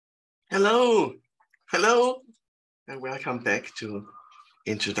Hello, hello, and welcome back to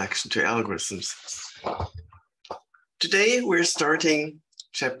Introduction to Algorithms. Today we're starting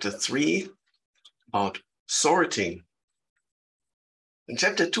chapter 3 about sorting. In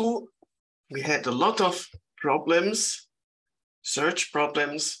chapter 2, we had a lot of problems, search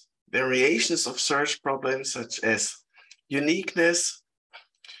problems, variations of search problems such as uniqueness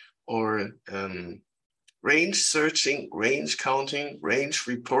or range searching, range counting, range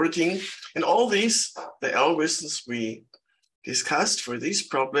reporting, and all these, the algorithms we discussed for this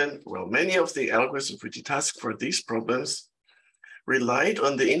problem, well, many of the algorithms we discussed for these problems relied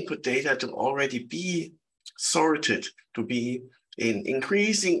on the input data to already be sorted, to be in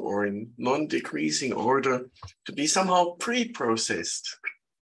increasing or in non-decreasing order, to be somehow pre-processed.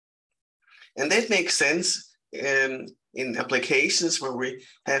 And that makes sense in applications where we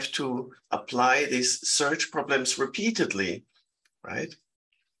have to apply these search problems repeatedly, right?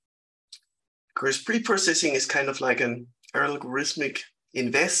 Because preprocessing is kind of like an algorithmic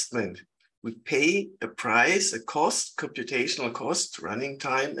investment. We pay a price, a cost, computational cost, running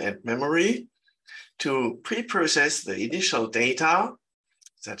time and memory to preprocess the initial data,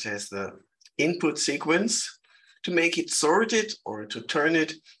 such as the input sequence, to make it sorted or to turn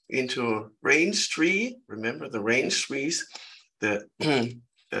it into a range tree. Remember the range trees, the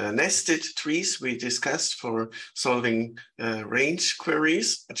nested trees we discussed for solving range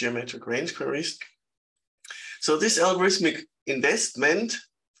queries, geometric range queries. So this algorithmic investment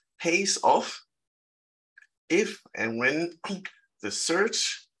pays off if and when the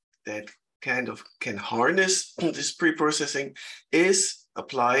search that kind of can harness this preprocessing is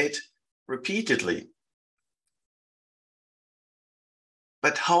applied repeatedly.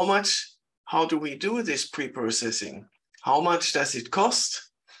 But how do we do this preprocessing? How much does it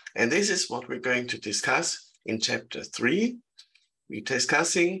cost? And this is what we're going to discuss in chapter 3. We're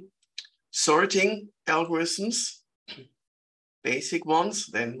discussing sorting algorithms, basic ones,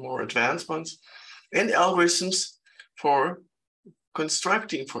 then more advanced ones, and algorithms for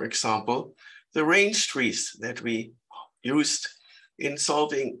constructing, for example, the range trees that we used in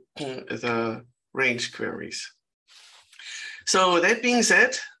solving the range queries. So that being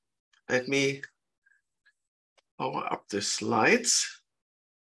said, let me power up the slides.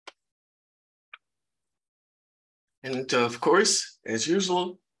 And of course, as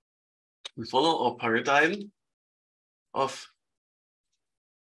usual, we follow our paradigm of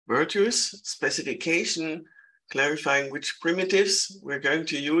virtues, specification, clarifying which primitives we're going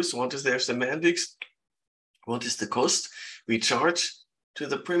to use, what is their semantics, what is the cost we charge to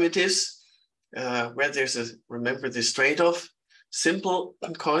the primitives, where there's a, remember this trade-off, simple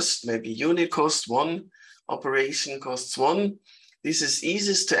cost, maybe unit cost 1, operation costs 1. This is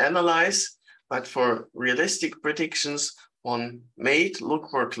easiest to analyze, but for realistic predictions, one may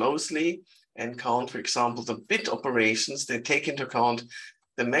look more closely and count, for example, the bit operations that take into account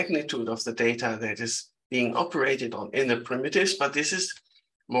the magnitude of the data that is being operated on in the primitives, but this is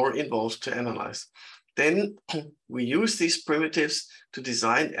more involved to analyze. Then we use these primitives to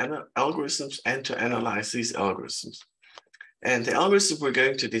design algorithms and to analyze these algorithms. And the algorithm we're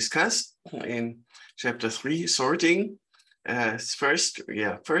going to discuss in chapter 3, sorting,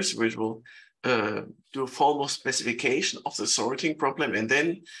 first we will do a formal specification of the sorting problem, and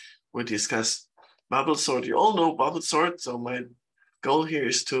then we'll discuss bubble sort. You all know bubble sort, so my goal here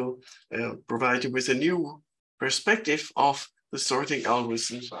is to provide you with a new perspective of the sorting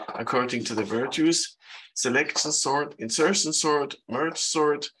algorithm according to the virtues: selection sort, insertion sort, merge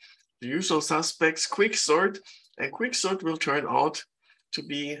sort, the usual suspects, quick sort. And quick sort will turn out to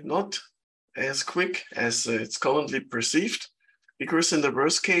be not as quick as it's commonly perceived, because in the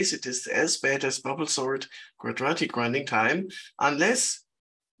worst case, it is as bad as bubble sort, quadratic running time, unless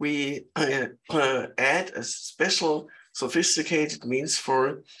we add a special sophisticated means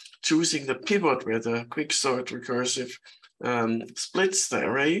for choosing the pivot where the quick sort recursive splits the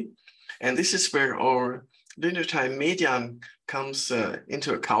array. And this is where our linear time median comes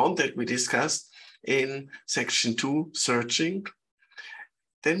into account that we discussed in section 2, searching.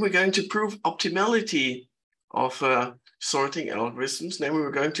 Then we're going to prove optimality of sorting algorithms. Then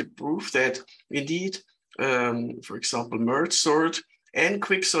we're going to prove that indeed, for example, merge sort and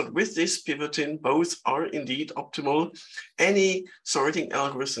quick sort with this pivoting both are indeed optimal. Any sorting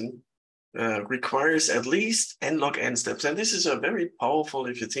algorithm requires at least n log n steps. And this is a very powerful,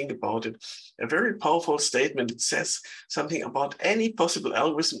 if you think about it, a very powerful statement. It says something about any possible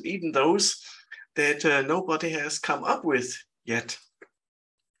algorithm, even those that nobody has come up with yet.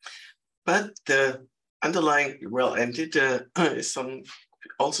 But the underlying, well, and it is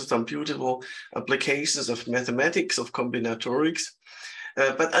also some beautiful applications of mathematics, of combinatorics.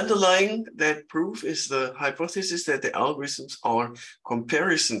 But underlying that proof is the hypothesis that the algorithms are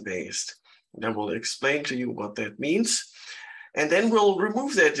comparison-based. And I will explain to you what that means. And then we'll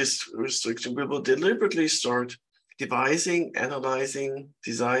remove that restriction. We will deliberately start devising, analyzing,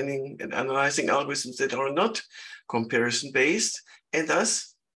 designing, and analyzing algorithms that are not comparison-based and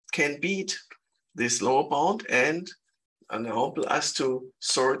thus can beat this lower bound and enable us to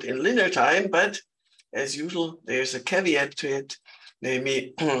sort in linear time. But as usual, there's a caveat to it,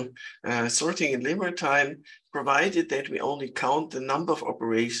 namely sorting in linear time, provided that we only count the number of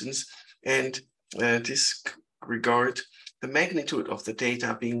operations and disregard the magnitude of the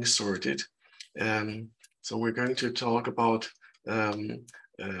data being sorted. So we're going to talk about, for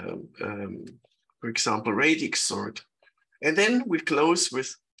example, radix sort. And then we close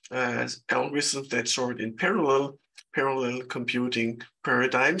with algorithms that sort in parallel computing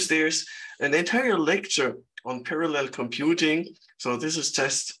paradigms. There's an entire lecture on parallel computing. So this is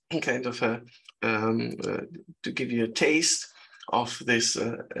just kind of a, to give you a taste of this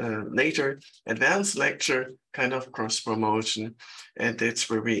later advanced lecture, kind of cross-promotion. And that's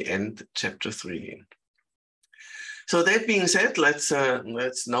where we end chapter 3. So that being said, let's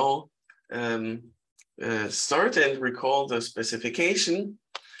now start and recall the specification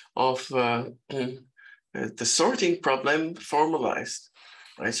of the sorting problem formalized.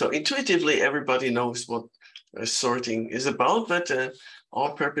 Right? So intuitively, everybody knows what sorting is about, but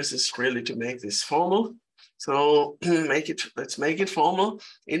our purpose is really to make this formal. So let's make it formal.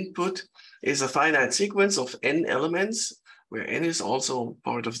 Input is a finite sequence of n elements, where n is also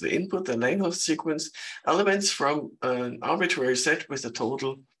part of the input, the length of the sequence, elements from an arbitrary set with a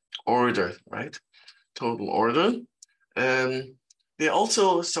total order, right? Total order. There are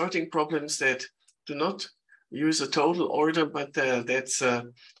also sorting problems that do not use a total order, but that's goes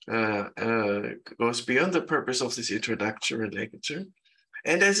beyond the purpose of this introductory lecture.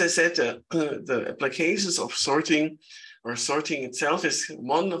 And as I said, the applications of sorting, or sorting itself, is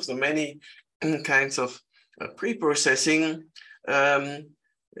one of the many kinds of preprocessing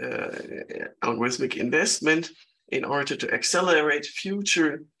algorithmic investment in order to accelerate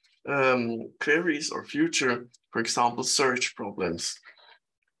future queries or future, for example, search problems.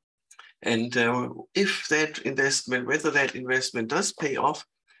 And if that investment, whether that investment does pay off,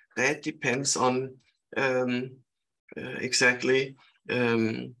 that depends on exactly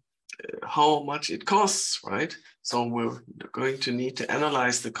how much it costs, right? So we're going to need to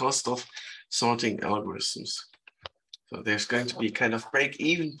analyze the cost of sorting algorithms. So there's going to be kind of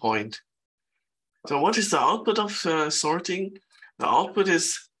break-even point. So what is the output of sorting? The output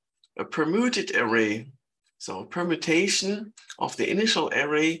is a permuted array. So permutation of the initial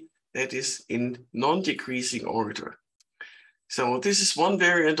array that is in non-decreasing order. So this is one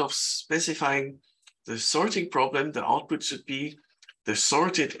variant of specifying the sorting problem. The output should be the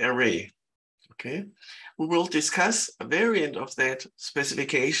sorted array, okay? We will discuss a variant of that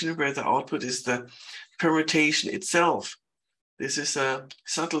specification where the output is the permutation itself. This is a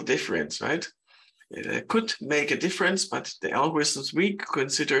subtle difference, right? It could make a difference, but the algorithms we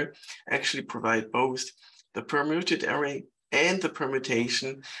consider actually provide both the permuted array and the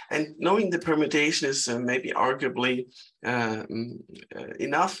permutation. And knowing the permutation is maybe arguably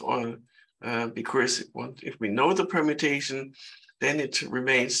enough, or because if we know the permutation, then it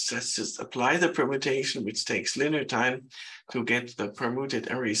remains just apply the permutation, which takes linear time to get the permuted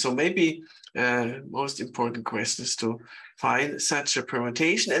array. So maybe most important question is to find such a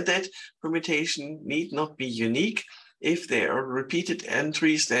permutation, and that permutation need not be unique. If there are repeated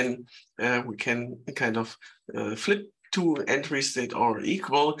entries, then we can kind of flip two entries that are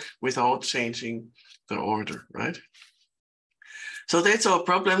equal without changing the order, right? So that's our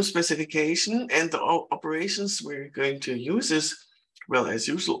problem specification, and the operations we're going to use is, well, as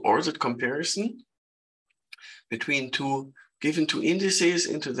usual, ordered comparison between given two indices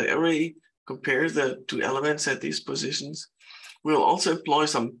into the array, compare the two elements at these positions. We'll also employ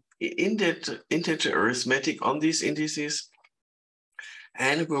some integer arithmetic on these indices,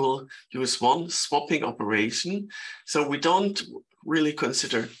 and we will use one swapping operation. So we don't really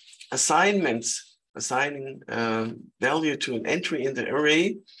consider assignments, assigning value to an entry in the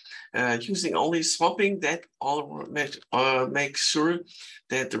array, using only swapping. That all makes sure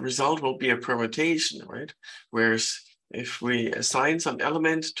that the result will be a permutation, right? Whereas if we assign some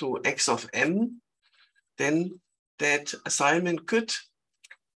element to x of m, then that assignment could,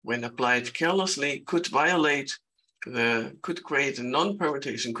 when applied carelessly, could create a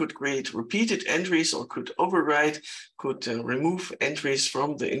non-permutation, could create repeated entries, or could override, could remove entries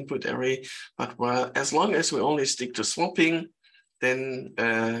from the input array. But as long as we only stick to swapping, then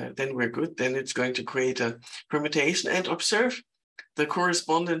we're good. Then it's going to create a permutation. And observe the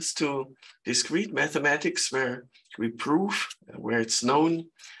correspondence to discrete mathematics, where we prove, where it's known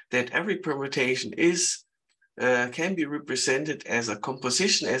that every permutation can be represented as a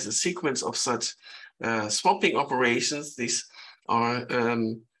composition, as a sequence of such swapping operations. These are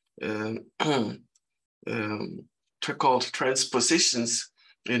called transpositions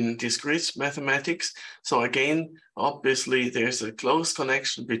in discrete mathematics. So again, obviously, there's a close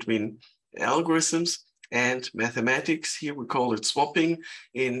connection between algorithms and mathematics. Here we call it swapping.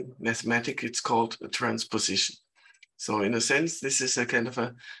 In mathematics, it's called a transposition. So in a sense, this is a kind of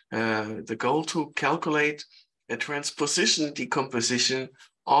the goal to calculate a transposition decomposition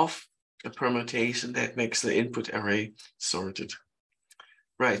of a permutation that makes the input array sorted.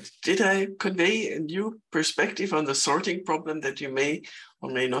 Right, did I convey a new perspective on the sorting problem that you may or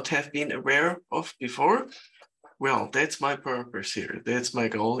may not have been aware of before? Well, that's my purpose here. That's my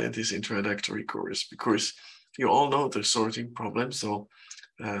goal in this introductory course, because you all know the sorting problem. So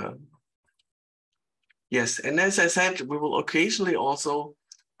yes, and as I said, we will occasionally also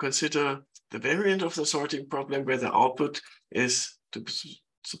consider the variant of the sorting problem, where the output is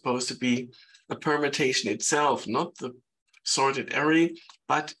supposed to be a permutation itself, not the sorted array,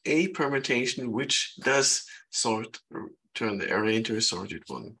 but a permutation which does turn the array into a sorted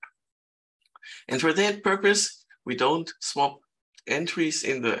one. And for that purpose, we don't swap entries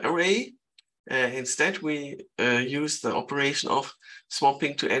in the array. Instead, we use the operation of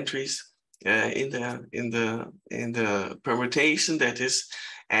swapping to entries in the permutation, that is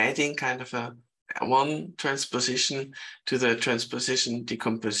adding kind of one transposition to the transposition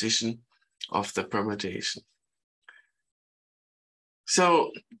decomposition of the permutation.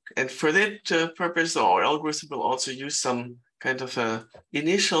 So, and for that purpose, our algorithm will also use some kind of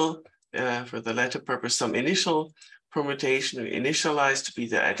initial, for the latter purpose, some initial permutation initialized to be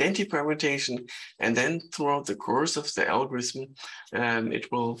the identity permutation, and then throughout the course of the algorithm, it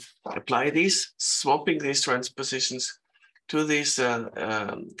will apply these, swapping these transpositions to this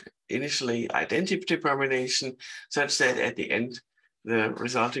initially identity permutation, such that at the end, the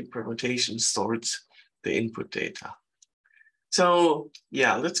resulting permutation sorts the input data. So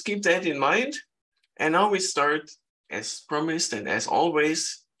yeah, let's keep that in mind. And now we start, as promised and as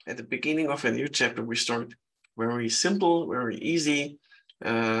always, at the beginning of a new chapter, we start very simple, very easy,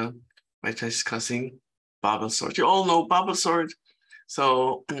 by discussing bubble sort. You all know bubble sort,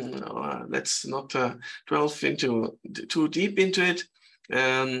 so let's not delve into too deep into it.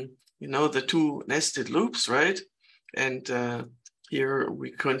 You know the two nested loops, right? And here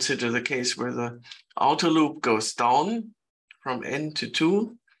we consider the case where the outer loop goes down from n to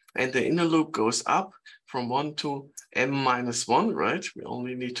 2, and the inner loop goes up from 1 to m-1, right? We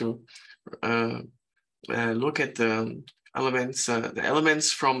only need to look at the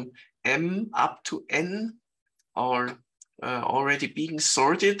elements from m up to n are already being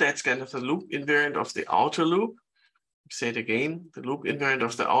sorted. That's kind of the loop invariant of the outer loop. Say it again, the loop invariant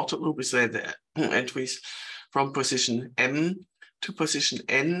of the outer loop is that the entries from position m to position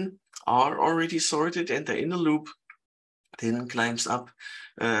n are already sorted, and the inner loop then climbs up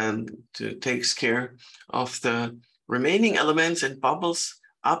takes care of the remaining elements and bubbles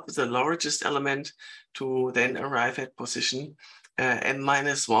up the largest element to then arrive at position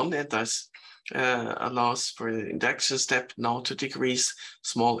m-1, and thus allows for the induction step now to decrease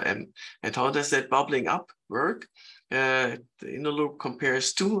small m. And how does that bubbling up work? The inner loop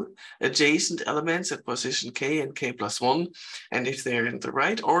compares two adjacent elements at position k and k+1, and if they're in the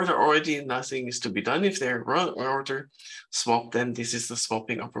right order already, nothing is to be done. If they're in wrong order, swap them. This is the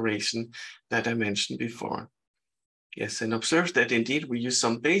swapping operation that I mentioned before. Yes, and observe that indeed we use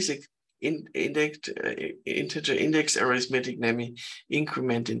some basic integer index arithmetic, namely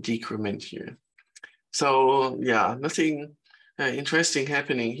increment and decrement here. So yeah, nothing interesting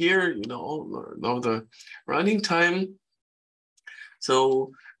happening here, you know the running time.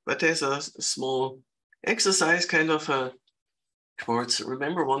 So, but there's a small exercise kind of towards,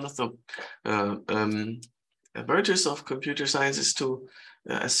 remember, one of the virtues of computer science is to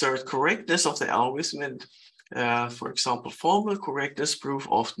assert correctness of the algorithm. And for example, formal correctness proof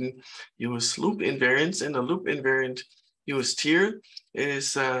often use loop invariants, and the loop invariant used here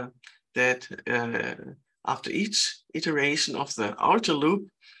is that after each iteration of the outer loop,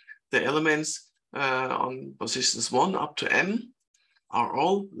 the elements on positions 1 up to m are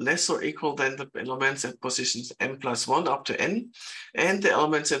all less or equal than the elements at positions m+1 up to n, and the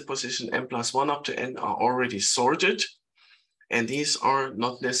elements at position m+1 up to n are already sorted, and these are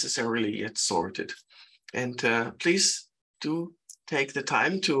not necessarily yet sorted. And please do take the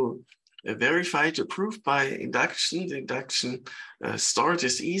time to verify, to prove by induction. The induction start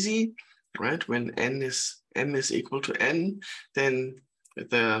is easy, right? When n is m is equal to n, then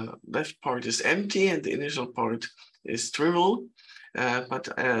the left part is empty and the initial part is trivial. But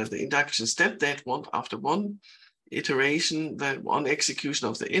the induction step, that one after one iteration, that one execution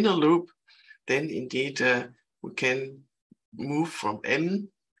of the inner loop, then indeed we can move from m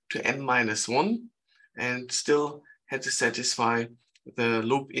to m minus 1 and still had to satisfy the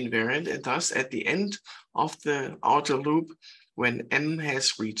loop invariant. And thus at the end of the outer loop, when m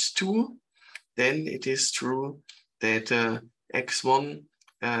has reached 2, then it is true that x1,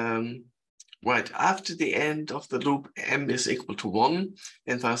 right after the end of the loop, m is equal to 1,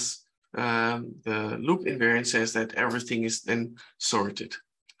 and thus the loop invariant says that everything is then sorted.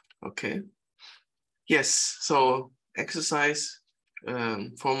 Okay. Yes, so exercise,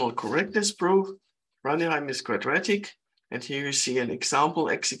 formal correctness proof. Runheim is quadratic, and here you see an example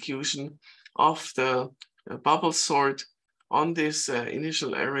execution of the bubble sort on this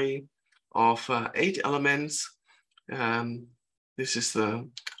initial array of 8 elements. This is the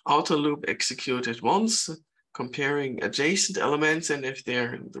outer loop executed once, comparing adjacent elements, and if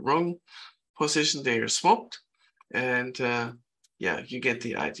they're in the wrong position, they are swapped. And yeah, you get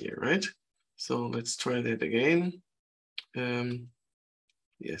the idea, right? So let's try that again.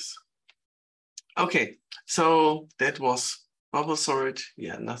 Yes. Okay, so that was bubble sort.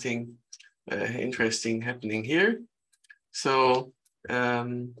 Yeah, nothing interesting happening here. So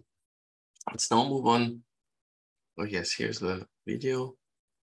let's now move on. Oh yes, here's the video.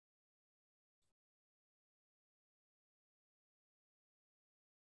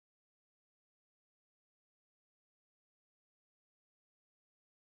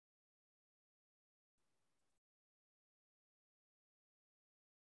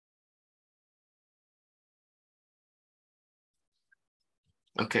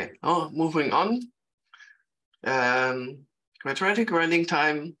 Okay, moving on. Quadratic running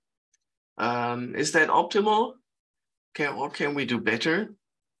time, is that optimal? Or can we do better?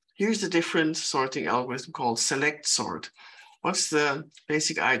 Here's a different sorting algorithm called select sort. What's the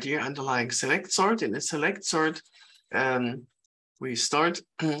basic idea underlying select sort? In a select sort, we start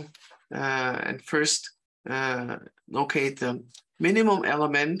and first locate the minimum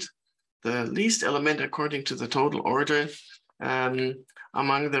element, the least element according to the total order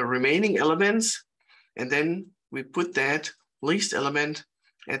among the remaining elements. And then we put that least element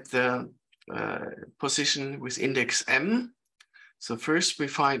at the position with index m. So first we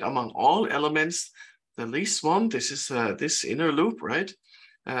find among all elements the least one. This is this inner loop, right?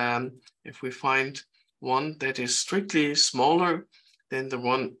 If we find one that is strictly smaller than the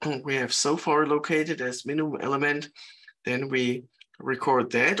one we have so far located as minimum element, then we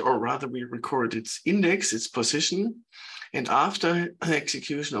record that, or rather we record its index, its position. And after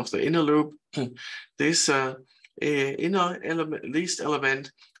execution of the inner loop, this inner element, least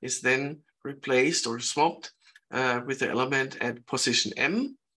element is then replaced or swapped with the element at position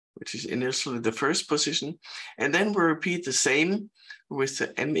m, which is initially the first position. And then we repeat the same with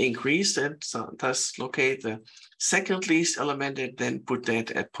the m increased, and thus locate the second least element and then put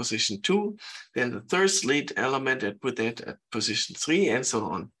that at position 2, then the third least element and put that at position 3, and so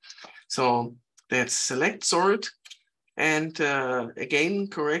on. So that's select sort. And again,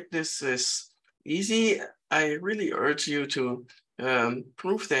 correctness is easy. I really urge you to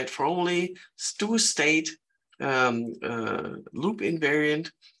prove that formally. Do state loop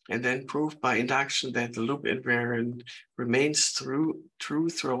invariant, and then prove by induction that the loop invariant remains true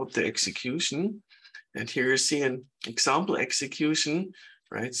throughout the execution. And here you see an example execution,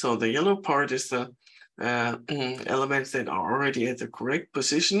 right? So the yellow part is the elements that are already at the correct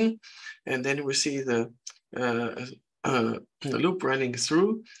position. And then we see the loop running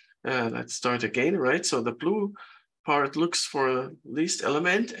through. Let's start again, right? So the blue part looks for least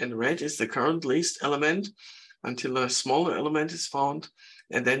element, and red is the current least element until a smaller element is found,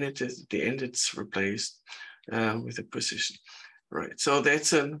 and then it is at the end it's replaced with a position, right? So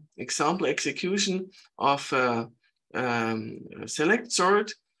that's an example execution of select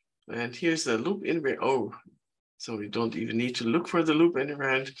sort, and here's the loop invariant. Oh, so we don't even need to look for the loop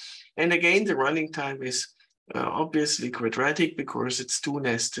invariant, and again the running time is obviously quadratic because it's 2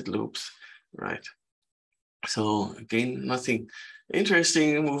 nested loops, right? So again, nothing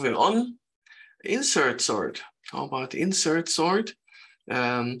interesting. Moving on. Insert sort. How about insert sort?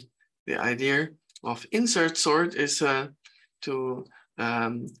 The idea of insert sort is to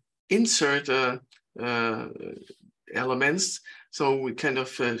insert elements. So we kind of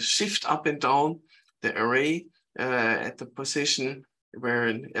shift up and down the array at the position where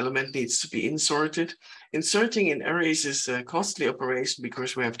an element needs to be inserted. Inserting in arrays is a costly operation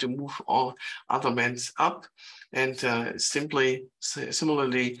because we have to move all other elements up, and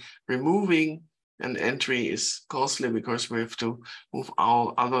similarly removing an entry is costly because we have to move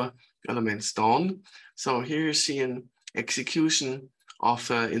all other elements down. So here you see an execution of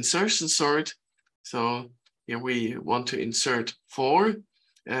insertion sort. So here we want to insert 4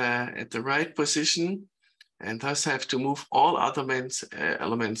 at the right position, and thus have to move all other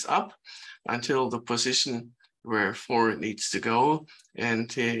elements up until the position where 4 needs to go.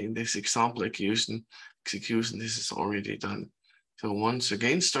 And in this example execution, this is already done. So once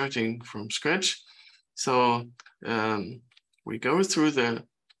again, starting from scratch. So we go through the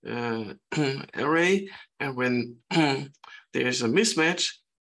array, and when there's a mismatch,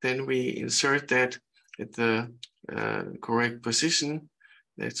 then we insert that at the correct position.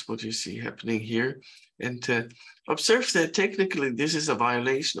 That's what you see happening here. And observe that technically this is a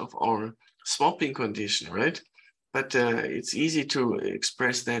violation of our swapping condition, right? But it's easy to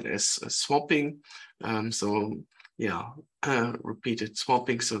express that as a swapping. So yeah, repeated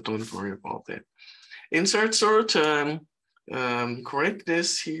swapping, so don't worry about that. Insert sort,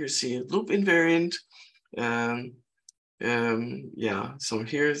 correctness, here you see a loop invariant. Yeah, so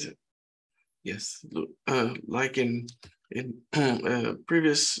here's, yes, like in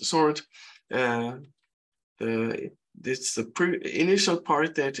previous sort, it's the initial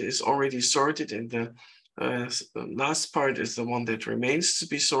part that is already sorted, and the last part is the one that remains to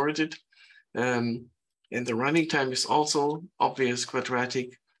be sorted. And the running time is also obvious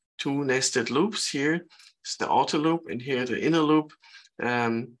quadratic 2 nested loops. Here is the outer loop, and here the inner loop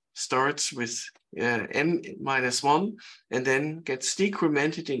starts with n-1 and then gets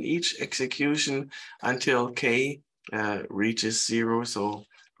decremented in each execution until k reaches 0. So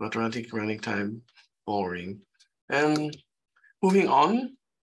quadratic running time, boring. Moving on.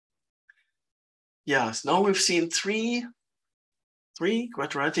 Yes, now we've seen three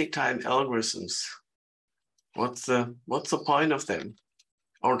quadratic time algorithms. What's the point of them?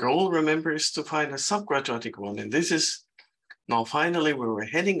 Our goal, remember, is to find a subquadratic one, and this is now finally where we're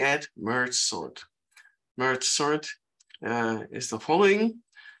heading at: merge sort. Merge sort is the following.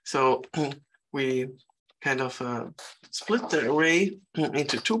 So we kind of split the array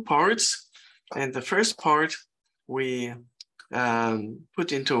into 2 parts, and the first part we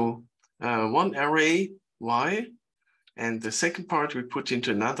put into one array y, and the second part we put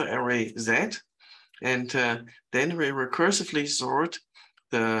into another array z, and then we recursively sort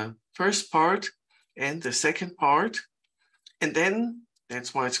the first part and the second part, and then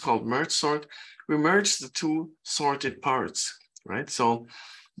that's why it's called merge sort. We merge the 2 sorted parts, right? So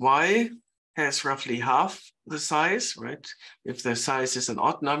y has roughly half the size, right? If the size is an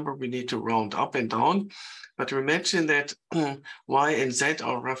odd number, we need to round up and down. But imagine that y and z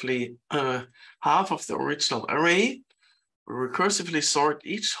are roughly half of the original array. We recursively sort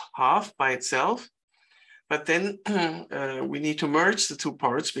each half by itself, but then we need to merge the 2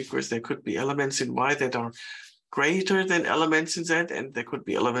 parts because there could be elements in y that are greater than elements in z, and there could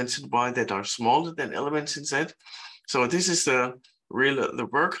be elements in y that are smaller than elements in z. So this is the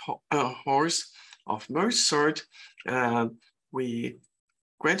workhorse of merge sort. We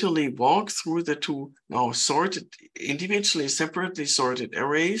gradually walk through the 2 now sorted, individually, separately sorted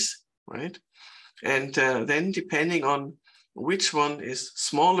arrays, right? And then depending on which one is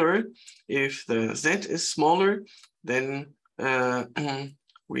smaller, if the z is smaller, then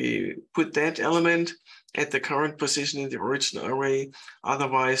we put that element at the current position in the original array.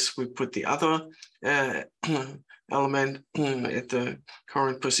 Otherwise, we put the other element at the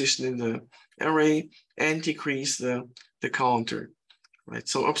current position in the array and decrease the counter. Right.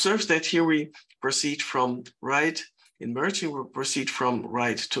 So observe that here we proceed from right, in merging, we proceed from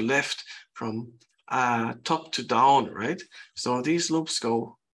right to left, from top to down, right? So these loops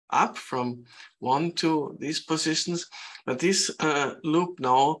go up from 1 to these positions, but this loop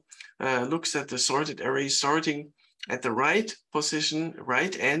now looks at the sorted array starting at the right position,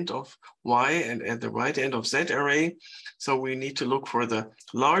 right end of y and at the right end of z array. So we need to look for the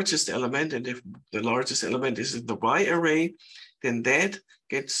largest element, and if the largest element is in the y array, then that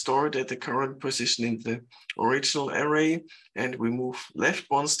gets stored at the current position in the original array, and we move left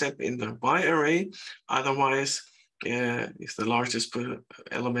 1 step in the y array. Otherwise, if the largest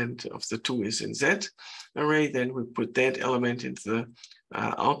element of the 2 is in z array, then we put that element into the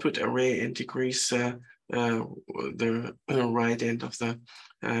output array and decrease the right end of the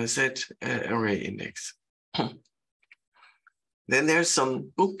z array index. Then there's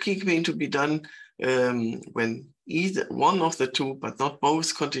some bookkeeping to be done when either one of the 2, but not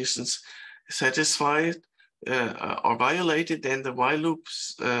both conditions satisfied are violated, then the while loop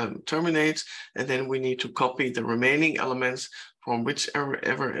terminates, and then we need to copy the remaining elements from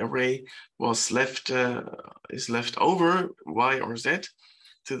whichever array was left is left over, y or z,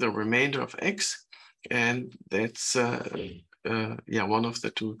 to the remainder of x. and that's yeah, one of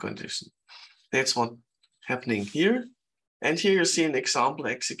the two conditions. That's what's happening here. And here you see an example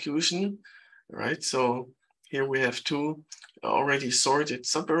execution, right? So here we have two already sorted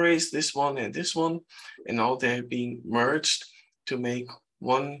subarrays, this one, and now they're being merged to make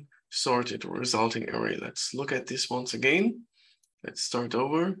one sorted resulting array. Let's look at this once again. Let's start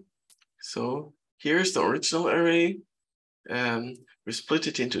over. So here's the original array. We split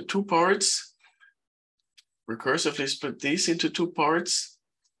it into two parts, recursively split these into two parts,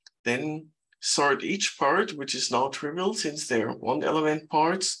 then sort each part, which is now trivial since they're one element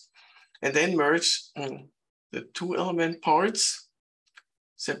parts, and then merge the two element parts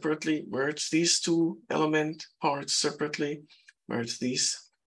separately, merge these two element parts separately, merge these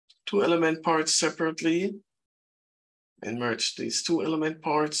two element parts separately, and merge these two element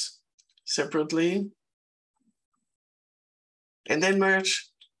parts separately, and then merge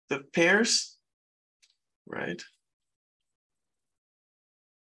the pairs, right?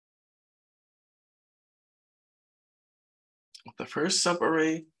 The first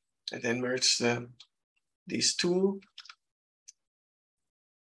subarray, and then merge these two.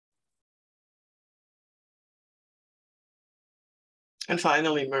 And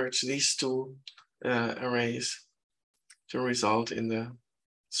finally merge these two arrays to result in the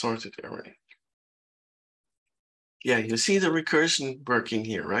sorted array. Yeah, you see the recursion working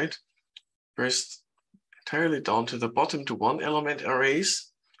here, right? First, entirely down to the bottom to one element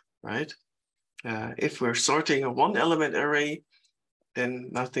arrays, right? If we're sorting a one element array, then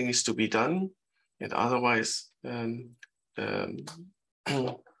nothing is to be done, and otherwise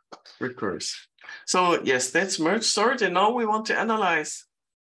recurs. So yes, that's merge sort, and now we want to analyze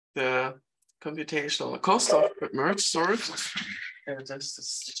the computational cost of merge sort.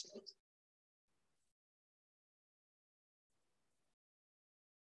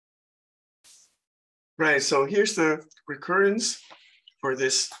 Right, so here's the recurrence for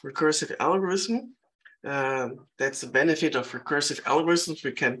this recursive algorithm. That's the benefit of recursive algorithms.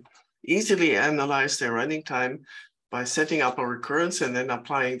 We can easily analyze their running time by setting up a recurrence and then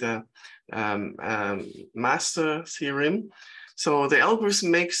applying the master theorem. So the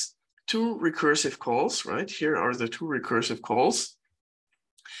algorithm makes two recursive calls, right? Here are the two recursive calls,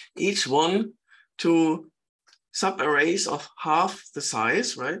 each one to subarrays of half the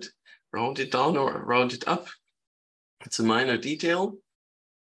size, right? Round it down or round it up. It's a minor detail.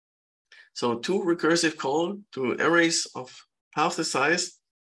 So two recursive call to arrays of half the size,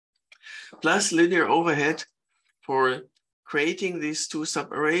 plus linear overhead for creating these two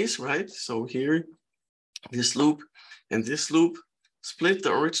subarrays, right? So here, this loop and this loop split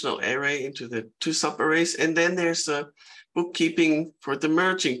the original array into the two subarrays, and then there's a bookkeeping for the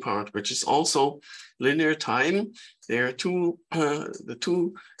merging part, which is also linear time. There are two, the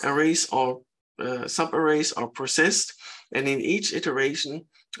two arrays or subarrays are processed, and in each iteration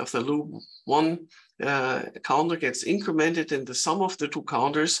of the loop, one counter gets incremented, and the sum of the two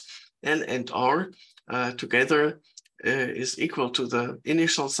counters, L and R, together is equal to the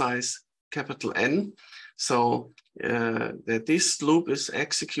initial size, capital N. So that this loop is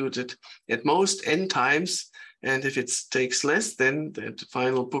executed at most n times, and if it takes less, then the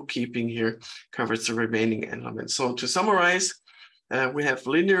final bookkeeping here covers the remaining elements. So to summarize, we have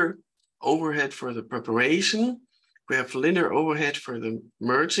linear overhead for the preparation, we have linear overhead for the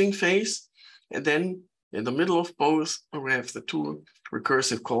merging phase, and then in the middle of both, we have the two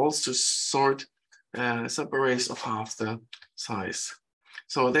recursive calls to sort subarrays of half the size.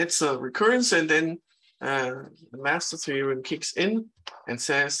 So that's a recurrence, and then the master theorem kicks in and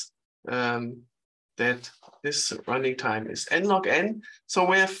says that this running time is n log n. So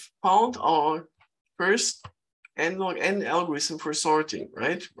we have found our first n log n algorithm for sorting,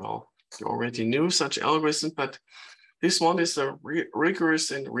 right? Well, you already knew such algorithm, but this one is a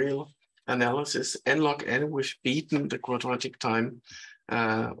rigorous and real analysis. N log n, we've beaten the quadratic time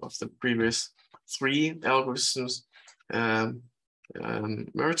of the previous three algorithms.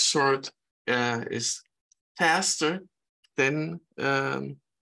 Merge sort is faster than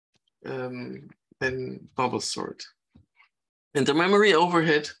bubble sort. And the memory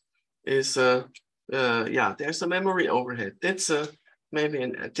overhead is, yeah, there's a memory overhead. That's maybe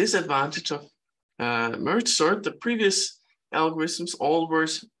a disadvantage of merge sort. The previous algorithms all were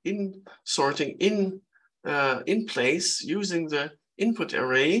in sorting in place using the input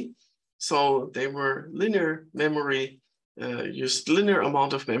array. So they were linear memory, used linear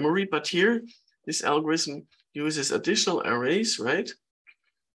amount of memory, but here this algorithm uses additional arrays, right?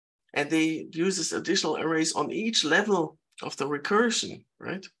 And they uses additional arrays on each level of the recursion,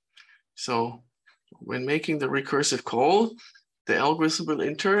 right? So when making the recursive call, the algorithm will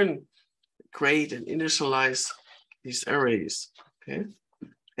in turn create and initialize these arrays. Okay,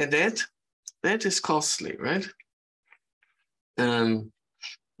 and that is costly, right?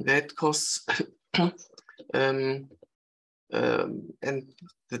 That costs and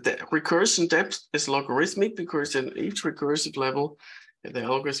the recursion depth is logarithmic, because in each recursive level, the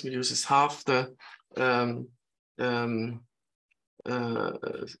algorithm uses half the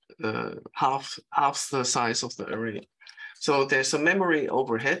half the size of the array. So there's a memory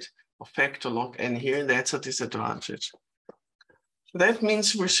overhead of factor log n here, and that's a disadvantage. That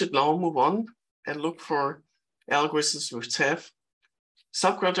means we should now move on and look for algorithms which have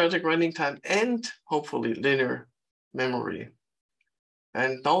subquadratic running time and hopefully linear memory.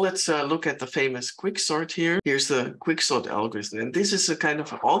 And now let's look at the famous quicksort here. Here's the quicksort algorithm. And this is a kind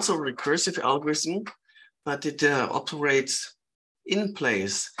of also recursive algorithm, but it operates in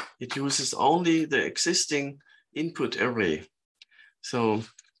place. It uses only the existing input array. So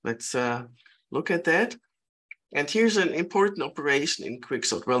let's look at that. And here's an important operation in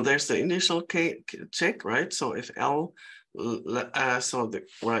quicksort. Well, there's the initial check, right? So if L,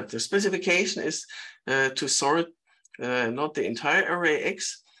 the specification is to sort not the entire array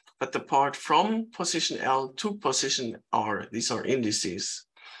X, but the part from position L to position R. These are indices.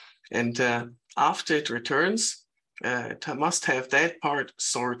 And after it returns, it must have that part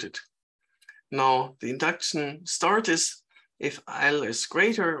sorted. Now, the induction start is if L is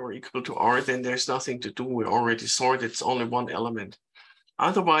greater or equal to R, then there's nothing to do. We already sorted, it's only one element.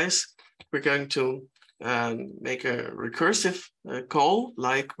 Otherwise, we're going to make a recursive call,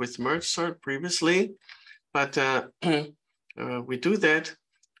 like with merge sort previously. But we do that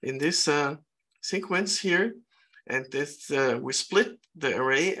in this sequence here. And this, we split the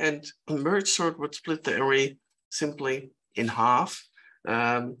array, and merge sort would split the array simply in half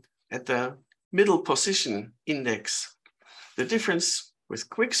at the middle position index. The difference with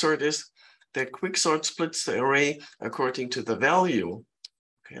quicksort is that quicksort splits the array according to the value.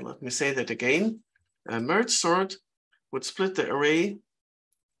 Okay, let me say that again. Merge sort would split the array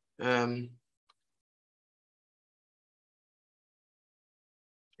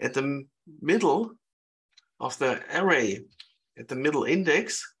at the middle of the array, at the middle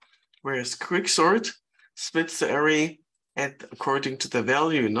index, whereas quicksort splits the array according to the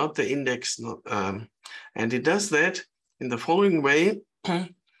value, not the index. And it does that in the following way.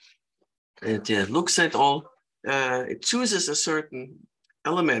 It looks at all, it chooses a certain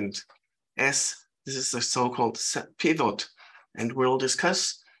element as this is the so-called pivot. And we'll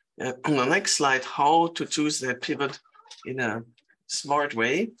discuss on the next slide how to choose that pivot in a smart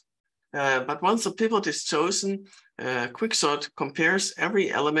way. But once the pivot is chosen, quicksort compares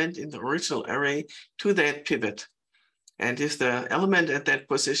every element in the original array to that pivot. And if the element at that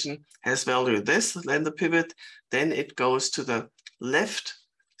position has value less than the pivot, then it goes to the left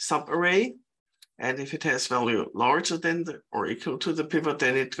subarray. And if it has value larger than or equal to the pivot,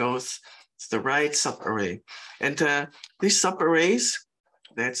 then it goes to the right subarray. And these subarrays,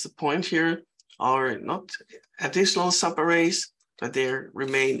 that's the point here, are not additional subarrays, but they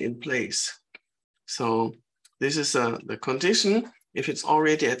remain in place. So this is the condition. If it's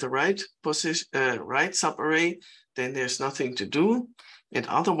already at the right position, right subarray, then there's nothing to do. And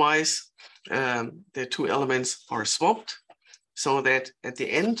otherwise, the two elements are swapped, so that at the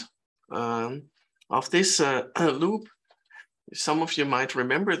end of this loop, some of you might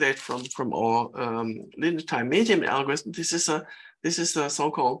remember that from our linear time medium algorithm. This is a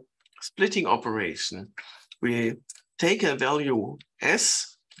so-called splitting operation. We take a value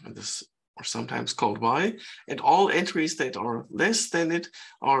S, this or sometimes called Y, and all entries that are less than it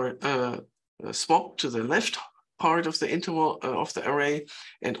are swapped to the left part of the interval of the array,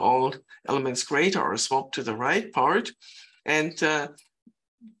 and all elements greater are swapped to the right part. And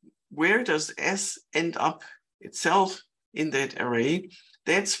where does S end up itself in that array?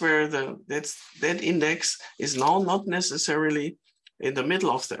 That's where that index is now not necessarily in the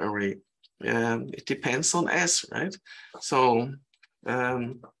middle of the array. It depends on S, right? So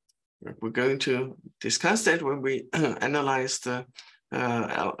we're going to discuss that when we analyze the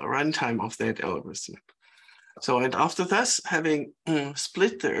runtime of that algorithm. So, and after this, having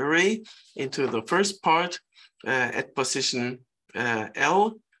split the array into the first part at position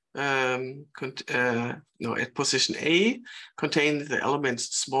L, at position A, containing the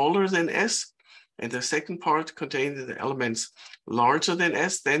elements smaller than S, and the second part containing the elements larger than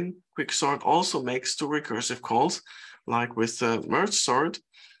S, then quicksort also makes two recursive calls, like with merge sort,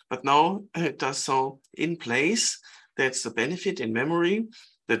 but now it does so in place. That's the benefit in memory.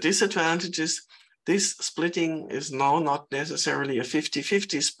 The disadvantage is this splitting is now not necessarily a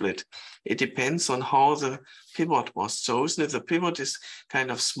 50-50 split. It depends on how the pivot was chosen. If the pivot is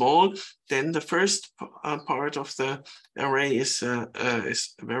kind of small, then the first part of the array is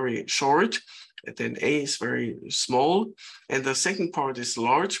very short, and then A is very small, and the second part is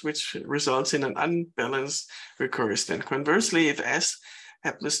large, which results in an unbalanced recurrence. Then conversely, if S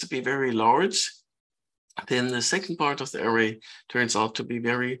happens to be very large, then the second part of the array turns out to be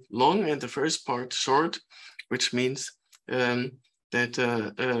very long and the first part short, which means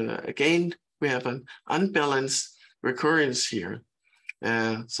that again, we have an unbalanced recurrence here.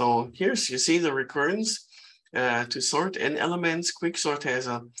 So here's, you see the recurrence. To sort n elements, quicksort has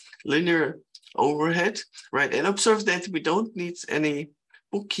a linear overhead, right? And observe that we don't need any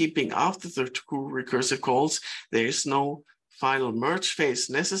bookkeeping after the two recursive calls. There is no final merge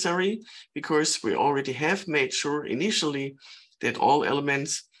phase necessary because we already have made sure initially that all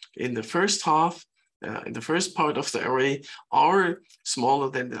elements in the first half, in the first part of the array are smaller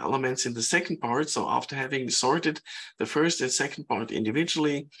than the elements in the second part. So after having sorted the first and second part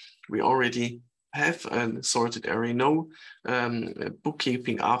individually, we already have a sorted array, no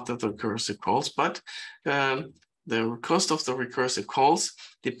bookkeeping after the recursive calls, but the cost of the recursive calls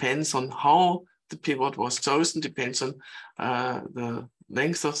depends on how the pivot was chosen, depends on the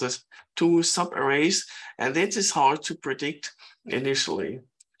length of the two subarrays, and that is hard to predict initially,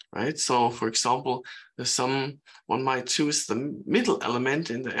 right? So for example, one might choose the middle element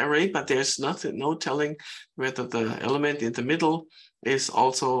in the array, but there's no telling whether the element in the middle is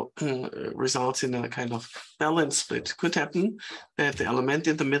also results in a kind of balance split. Could happen that the element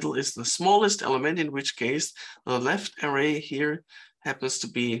in the middle is the smallest element, in which case the left array here happens to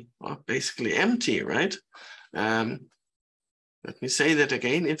be basically empty, right? Let me say that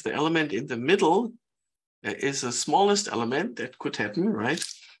again. If the element in the middle is the smallest element, that could happen, right?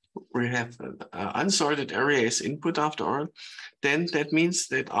 We have an unsorted array as input after all, then that means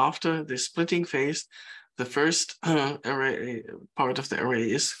that after the splitting phase, the first array part of the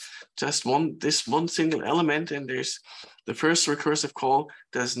array is just this one single element, and there's the first recursive call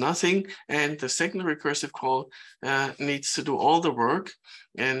does nothing, and the second recursive call needs to do all the work.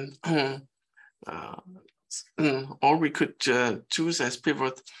 And or we could choose as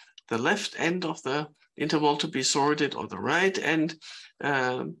pivot the left end of the interval to be sorted, or the right end,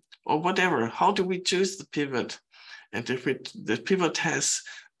 or whatever. How do we choose the pivot? And if the pivot has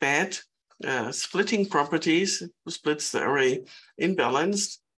bad splitting properties, splits the array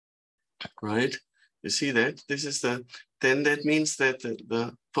imbalanced, right? You see that this is then that means that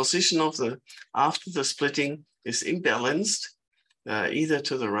the position of after the splitting is imbalanced, either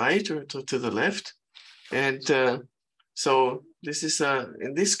to the right or to the left. And so this is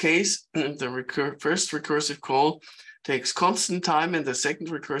in this case, the first recursive call takes constant time, and the second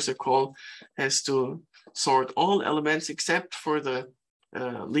recursive call has to sort all elements except for the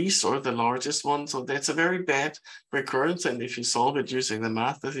least or the largest one. So that's a very bad recurrence. And if you solve it using the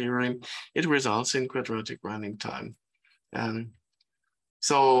math theorem, it results in quadratic running time.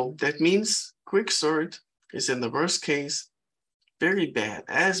 So that means quicksort is in the worst case very bad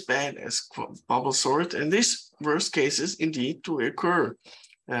as bubble sort. And this worst cases indeed do occur.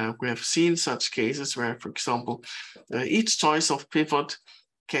 We have seen such cases where, for example, each choice of pivot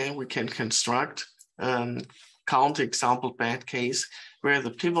we can construct counterexample bad case where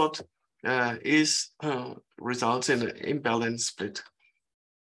the pivot results in an imbalanced split.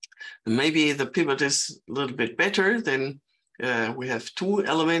 Maybe the pivot is a little bit better, then we have two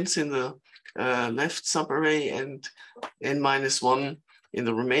elements in the left subarray and n-1 in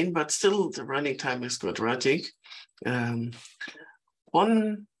the remain, but still the running time is quadratic.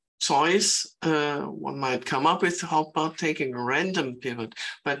 One choice one might come up with, how about taking a random pivot?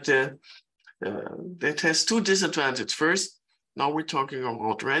 But that has two disadvantages. First, now we're talking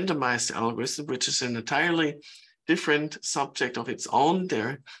about randomized algorithm, which is an entirely different subject of its own.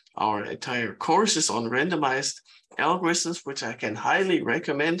 Our entire course is on randomized algorithms, which I can highly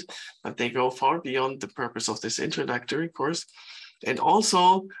recommend, but they go far beyond the purpose of this introductory course. And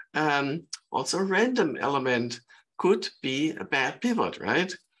also random element could be a bad pivot,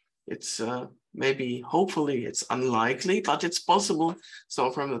 right? It's maybe, hopefully it's unlikely, but it's possible.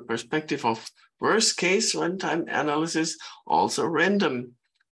 So from the perspective of worst case runtime analysis, also random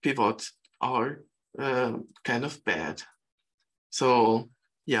pivots are kind of bad. So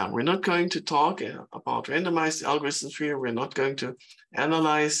yeah, we're not going to talk about randomized algorithms here. We're not going to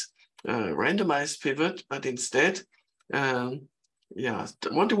analyze randomized pivot, but instead, yeah,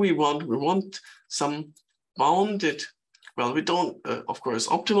 what do we want? We want some bounded, well, we don't, of course,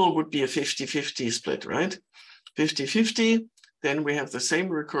 optimal would be a 50-50 split, right? 50-50, then we have the same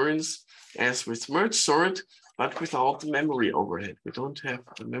recurrence as with merge sort, but without the memory overhead. We don't have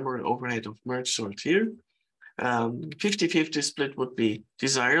the memory overhead of merge sort here. 50-50 split would be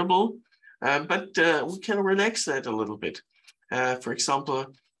desirable, but we can relax that a little bit. For example,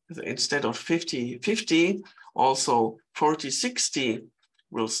 instead of 50-50, also 40-60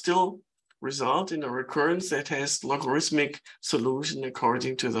 will still result in a recurrence that has logarithmic solution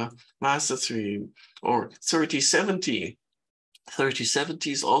according to the master theorem, or 30-70.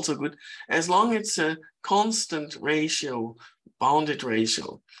 30-70 is also good, as long as it's a constant ratio, bounded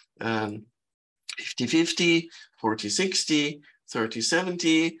ratio. 50-50, 40-60,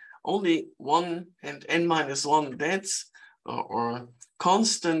 30-70, only 1 and n-1, that's or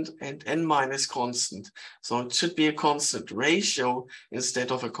constant and n minus constant. So it should be a constant ratio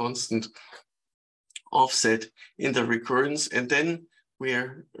instead of a constant offset in the recurrence, and then we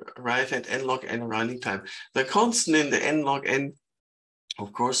arrive at n log n running time. The constant in the n log n,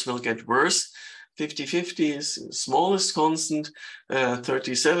 of course, will get worse. 50-50 is the smallest constant,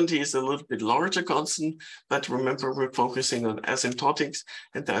 30-70 is a little bit larger constant, but remember we're focusing on asymptotics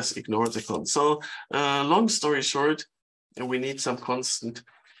and thus ignore the constant. So long story short, we need some constant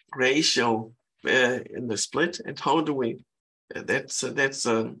ratio in the split. And how do we, that's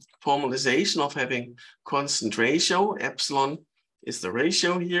a formalization of having constant ratio. Epsilon is the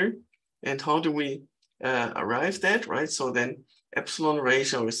ratio here. And how do we arrive that, right? So then epsilon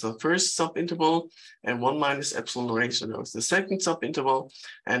ratio is the first subinterval and 1 minus epsilon ratio is the second subinterval.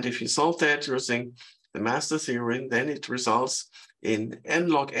 And if you solve that using the master theorem, then it results in n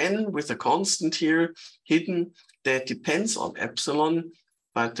log n with a constant here hidden that depends on epsilon,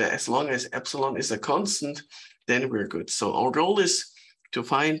 but as long as epsilon is a constant, then we're good. So our goal is to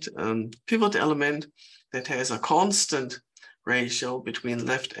find a pivot element that has a constant ratio between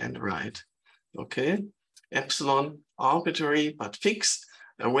left and right. Okay, epsilon arbitrary but fixed,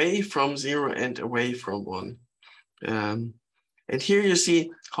 away from 0 and away from 1. And here you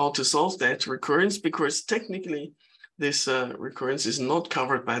see how to solve that recurrence, because technically this recurrence is not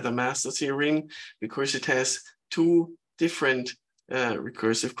covered by the master theorem because it has 2 different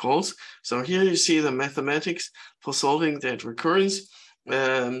recursive calls. So here you see the mathematics for solving that recurrence,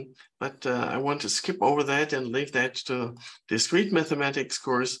 but I want to skip over that and leave that to discrete mathematics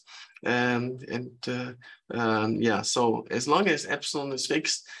course. Yeah, so as long as epsilon is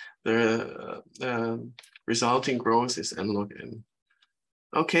fixed, the resulting growth is n log n.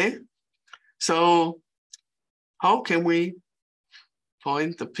 Okay, so how can we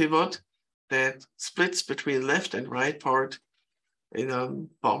find the pivot that splits between left and right part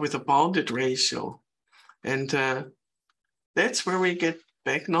with a bounded ratio? And that's where we get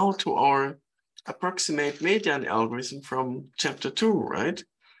back now to our approximate median algorithm from chapter 2, right?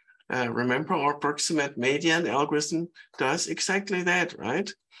 Remember, our approximate median algorithm does exactly that,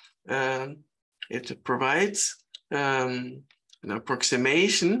 right? It provides an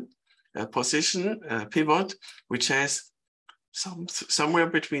approximation, a position, a pivot, which has somewhere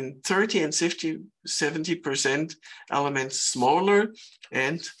between 30 and 70% elements smaller,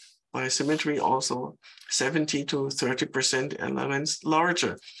 and by symmetry also 70 to 30% elements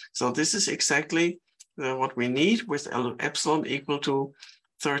larger. So this is exactly what we need with epsilon equal to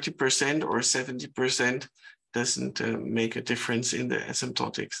 30% or 70% doesn't make a difference in the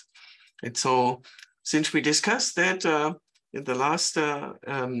asymptotics. And so since we discussed that in the last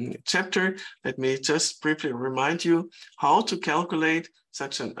chapter, let me just briefly remind you how to calculate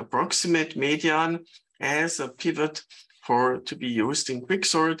such an approximate median as a pivot to be used in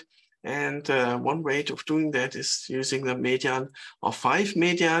quicksort. And one way of doing that is using the median of 5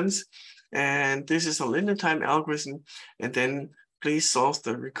 medians. And this is a linear time algorithm. And then please solve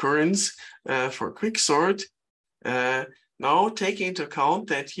the recurrence for quicksort. Now taking into account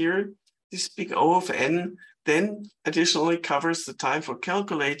that here, this big O of n then additionally covers the time for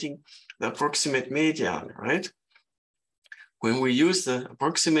calculating the approximate median, right? When we use the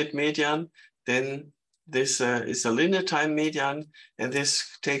approximate median, then this is a linear time median, and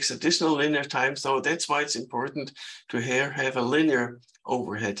this takes additional linear time. So that's why it's important to have a linear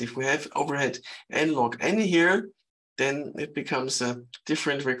overhead. If we have overhead n log n here, then it becomes a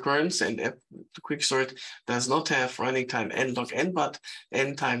different recurrence, and the quicksort does not have running time n log n, but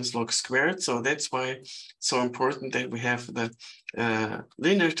n times log squared. So that's why it's so important that we have the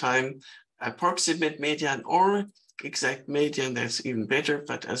linear time approximate median or exact median. That's even better,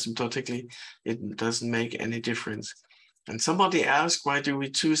 but asymptotically, it doesn't make any difference. And somebody asked, why do we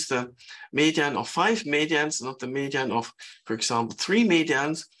choose the median of 5 medians, not the median of, for example, 3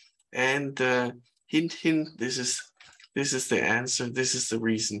 medians? And hint, hint, this is the answer. This is the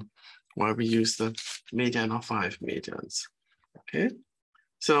reason why we use the median of 5 medians. Okay,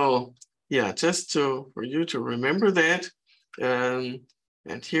 so yeah, just for you to remember that. And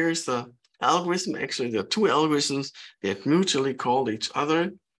here's the algorithm. Actually, there are two algorithms that mutually call each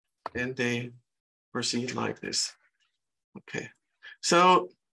other, and they proceed like this. Okay, so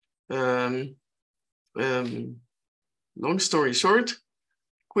long story short,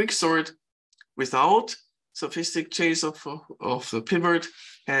 quicksort without sophistic chase of the pivot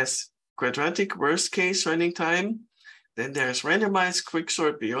has quadratic worst case running time. Then there's randomized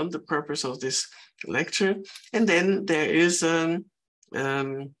quicksort beyond the purpose of this lecture. And then there is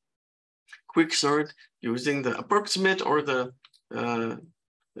quicksort using the approximate or the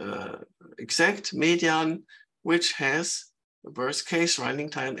exact median, which has a worst case running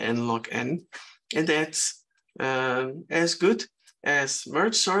time n log n. And that's as good as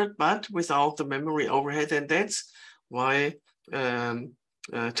merge sort, but without the memory overhead. And that's why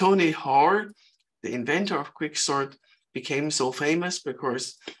Tony Hoare, the inventor of quicksort, became so famous,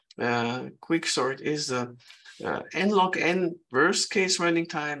 because quicksort is a n log n worst case running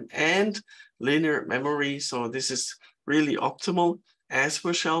time and linear memory. So this is really optimal, as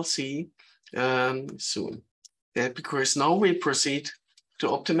we shall see soon. Because now we proceed to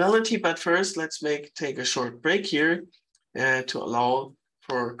optimality, but first let's take a short break here to allow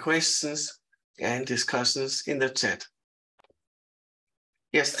for questions and discussions in the chat.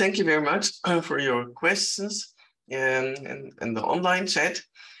 Yes, thank you very much for your questions in the online chat.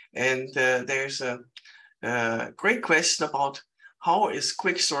 And there's a great question about how is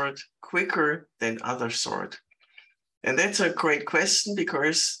quicksort quicker than other sort? And that's a great question,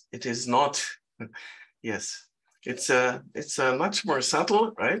 because it is not. Yes, it's much more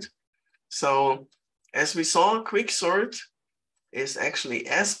subtle, right? So as we saw, quicksort is actually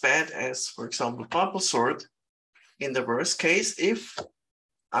as bad as, for example, bubble sort in the worst case,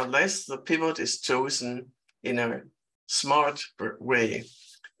 unless the pivot is chosen in a smart way.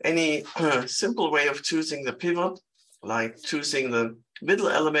 Any simple way of choosing the pivot, like choosing the middle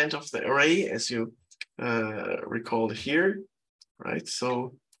element of the array, as you recall here, right?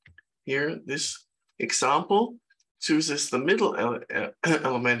 So here, this example chooses the middle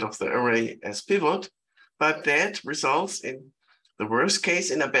element of the array as pivot, but that results in the worst case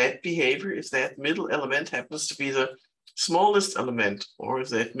in a bad behavior if that middle element happens to be the smallest element, or if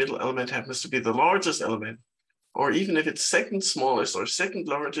that middle element happens to be the largest element, or even if it's second smallest or second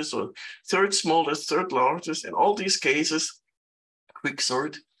largest or third smallest, third largest. In all these cases,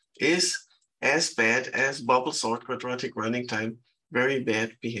 quicksort is as bad as bubble sort quadratic running time, very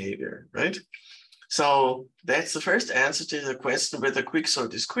bad behavior, right? So that's the first answer to the question whether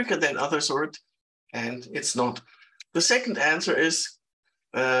quicksort is quicker than other sort, and it's not. The second answer is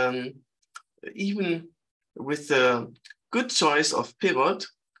even with the good choice of pivot,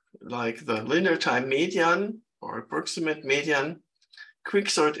 like the linear time median or approximate median,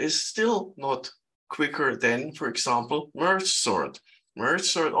 quicksort is still not quicker than, for example, merge sort. Merge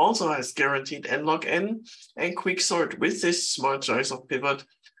sort also has guaranteed n log n, and quicksort with this smart choice of pivot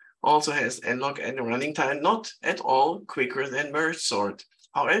also has n log n running time, not at all quicker than merge sort.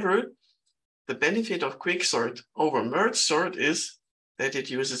 However, the benefit of quicksort over merge sort is that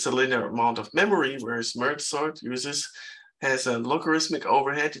it uses a linear amount of memory, whereas merge sort has a logarithmic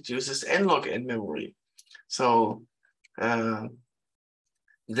overhead. It uses n log n memory. So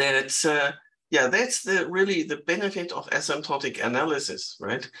that's really the benefit of asymptotic analysis,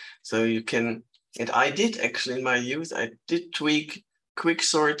 right? So you can, and I did actually in my youth, I did tweak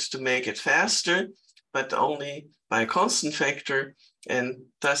quicksort to make it faster, but only by a constant factor, and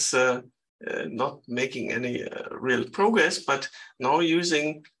thus not making any real progress. But now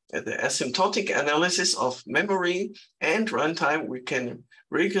using the asymptotic analysis of memory and runtime, we can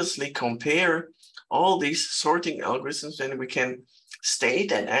rigorously compare all these sorting algorithms, and we can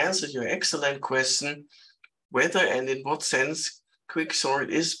state and answer your excellent question, whether and in what sense quicksort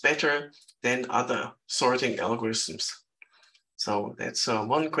is better than other sorting algorithms. So that's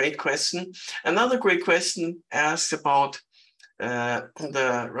one great question. Another great question asks about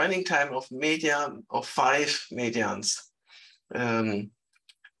the running time of median of 5 medians.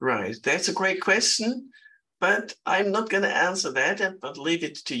 Right, that's a great question, but I'm not going to answer that, but leave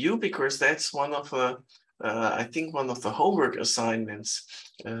it to you, because that's one of I think one of the homework assignments.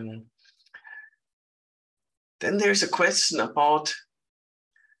 Then there's a question about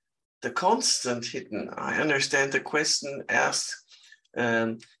the constant hidden. I understand the question asks,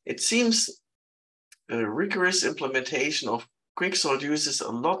 it seems a rigorous implementation of quicksort uses a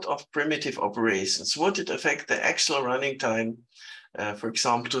lot of primitive operations. Would it affect the actual running time, for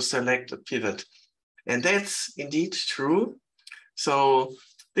example, to select a pivot? And that's indeed true. So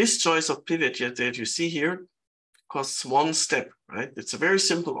this choice of pivot that you see here costs one step, right? It's a very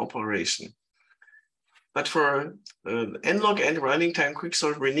simple operation. But for n-log-n running time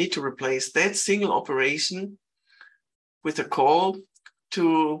quicksort, we need to replace that single operation with a call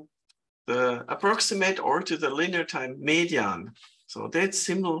to the approximate or to the linear time median. So that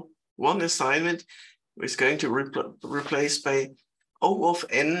simple one assignment is going to replace by O of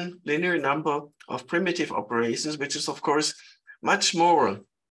n linear number of primitive operations, which is of course much more.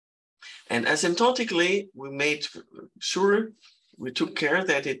 And asymptotically, we made sure, we took care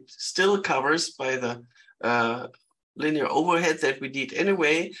that it still covers by the linear overhead that we did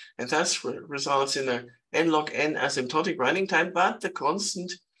anyway, and thus results in a n-log-n asymptotic running time, but the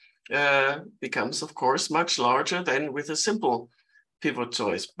constant becomes, of course, much larger than with a simple pivot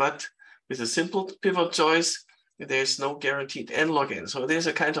choice. But with a simple pivot choice, there's no guaranteed n-log-n. So there's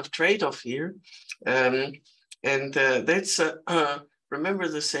a kind of trade-off here. That's, remember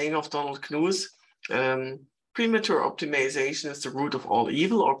the saying of Donald Knuth, premature optimization is the root of all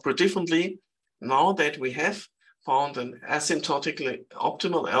evil, or put differently, now that we have found an asymptotically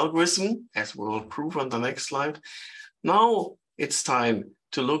optimal algorithm, as we will prove on the next slide, now it's time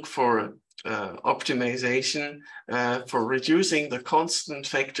to look for optimization for reducing the constant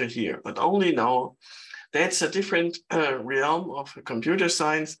factor here, but only now. That's a different realm of computer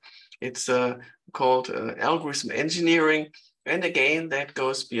science. It's called algorithm engineering. And again, that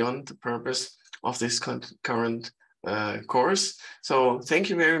goes beyond the purpose of this current course. So thank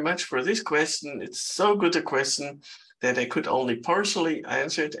you very much for this question. It's so good a question that I could only partially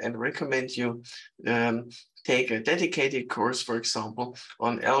answer it, and recommend you take a dedicated course, for example,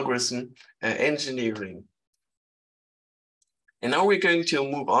 on algorithm engineering. And now we're going to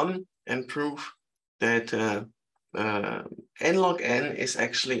move on and prove that n-log-n is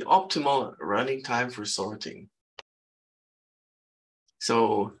actually optimal running time for sorting.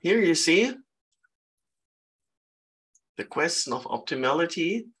 So here you see the question of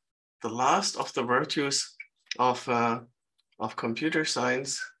optimality, the last of the virtues of computer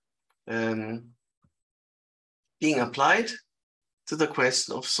science, being applied to the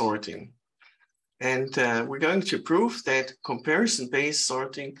question of sorting. And we're going to prove that comparison-based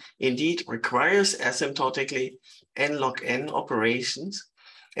sorting indeed requires asymptotically n-log-n operations.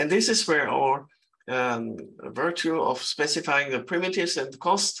 And this is where our virtue of specifying the primitives and the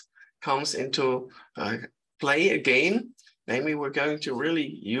cost comes into play again. Namely, we're going to really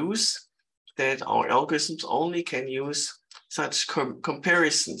use that our algorithms only can use such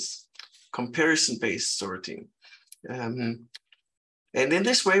comparison-based sorting. And in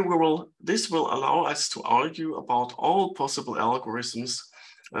this way, this will allow us to argue about all possible algorithms,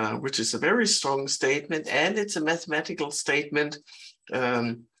 which is a very strong statement, and it's a mathematical statement,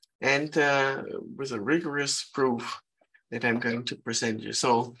 and with a rigorous proof that I'm going to present you.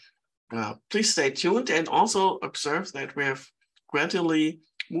 So please stay tuned, and also observe that we have gradually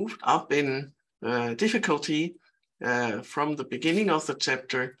moved up in difficulty from the beginning of the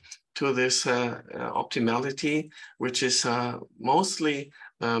chapter to this optimality, which is mostly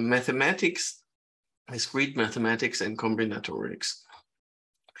mathematics, discrete mathematics, and combinatorics.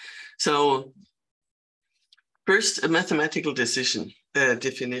 So first, a mathematical definition.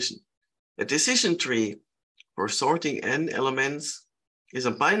 A decision tree for sorting n elements is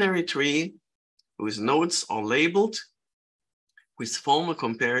a binary tree whose nodes are labeled with formal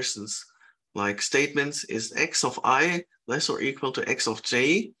comparisons, like statements is x of I less or equal to x of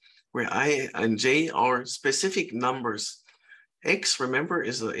j, where I and j are specific numbers. X, remember,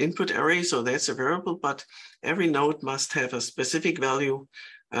 is the input array, so that's a variable, but every node must have a specific value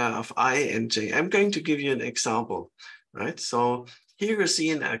of I and j. I'm going to give you an example, right? So here you see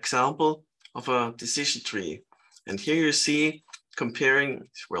an example of a decision tree. And here you see comparing,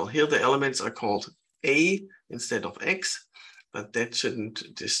 well, here the elements are called A instead of X, but that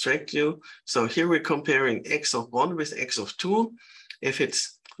shouldn't distract you. So here we're comparing X of 1 with X of 2. If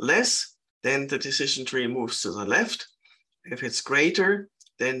it's less, then the decision tree moves to the left. If it's greater,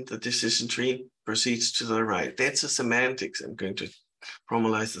 then the decision tree proceeds to the right. That's the semantics. I'm going to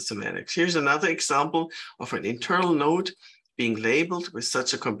formalize the semantics. Here's another example of an internal node being labeled with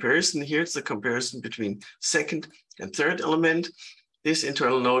such a comparison. Here's the comparison between second and third element. This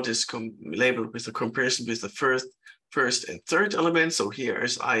internal node is labeled with a comparison with the first and third element. So here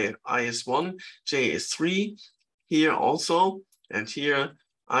is I is 1, j is 3, here also, and here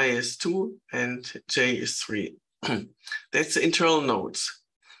I is 2 and j is 3. That's the internal nodes.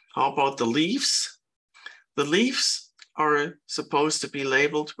 How about the leaves? The leaves are supposed to be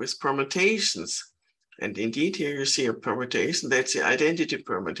labeled with permutations. And indeed, here you see a permutation. That's the identity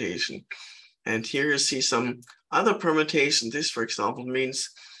permutation. And here you see some other permutation. This, for example, means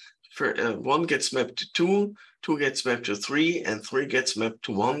 1 gets mapped to 2, 2 gets mapped to 3, and 3 gets mapped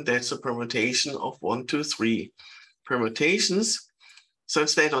to 1. That's a permutation of 1 to 3 permutations,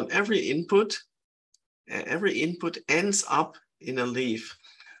 such that on every input ends up in a leaf.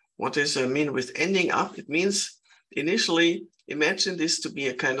 What does it mean with ending up? It means initially, imagine this to be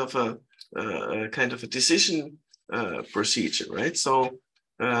a kind of a decision procedure, right? So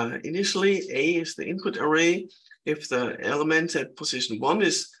initially, A is the input array. If the element at position 1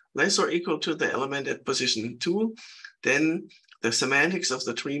 is less or equal to the element at position 2, then the semantics of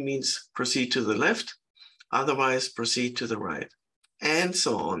the tree means proceed to the left, otherwise proceed to the right, and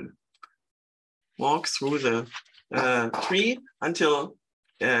so on. Walk through the tree until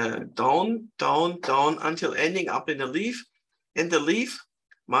down, until ending up in a leaf. And the leaf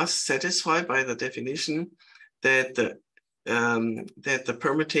must satisfy by the definition that the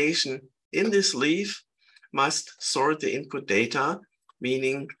permutation in this leaf must sort the input data,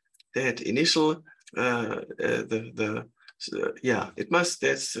 meaning that initial, it must,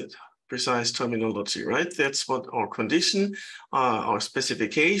 that's precise terminology, right? That's what our condition, our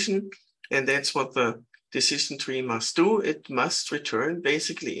specification, and that's what the decision tree must do. It must return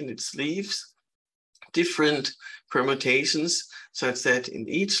basically in its leaves different permutations, such that in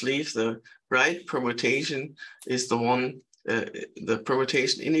each leaf, the right permutation is the one, the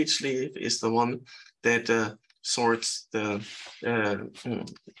permutation in each leaf is the one that sorts the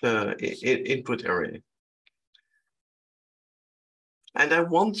input array. And I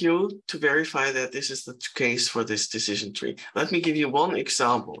want you to verify that this is the case for this decision tree. Let me give you one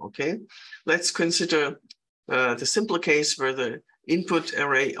example, okay? Let's consider the simple case where the input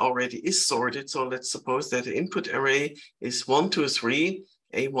array already is sorted. So let's suppose that the input array is 1, 2, 3.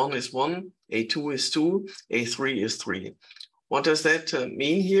 A1 is 1, A2 is 2, A3 is 3. What does that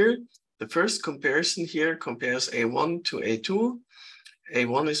mean here? The first comparison here compares A1 to A2.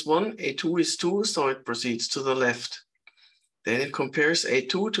 A1 is 1, A2 is 2, so it proceeds to the left. Then it compares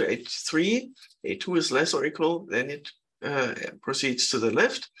A2 to A3. A2 is less or equal, then it proceeds to the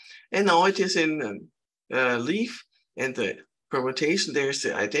left. And now it is in leaf, and the permutation, there's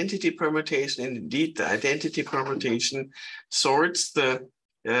the identity permutation, and indeed the identity permutation sorts the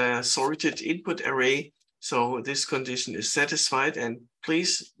sorted input array. So this condition is satisfied, and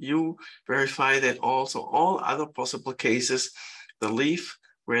please you verify that also all other possible cases, the leaf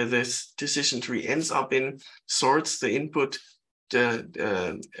where this decision tree ends up in sorts the input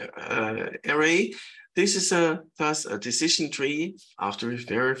array. This is thus a decision tree, after we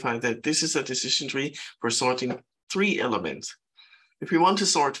verify that this is a decision tree for sorting 3 elements. If you want to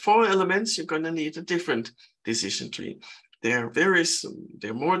sort 4 elements, you're going to need a different decision tree. There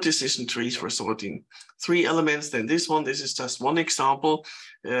are more decision trees for sorting 3 elements than this one. This is just one example.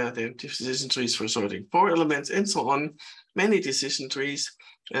 There are decision trees for sorting 4 elements and so on. Many decision trees,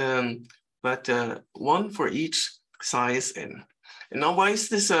 but one for each size n. And now, why is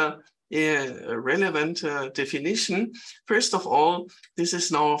this a relevant definition? First of all, this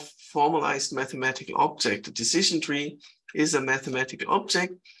is now a formalized mathematical object. A decision tree is a mathematical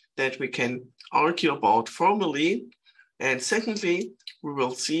object that we can argue about formally. And secondly, we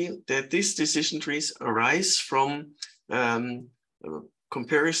will see that these decision trees arise from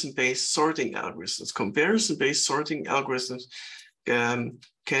comparison-based sorting algorithms. Comparison-based sorting algorithms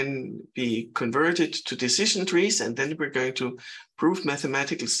can be converted to decision trees, and then we're going to prove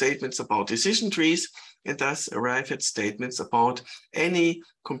mathematical statements about decision trees and thus arrive at statements about any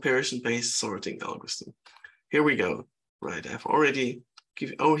comparison-based sorting algorithm. Here we go. Right, I've already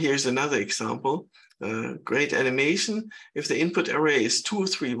given, here's another example. Great animation. If the input array is 2,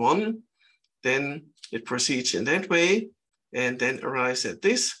 3, 1, then it proceeds in that way and then arrives at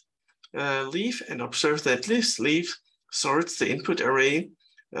this leaf, and observe that this leaf sorts the input array.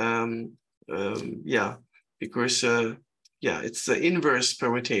 Because it's the inverse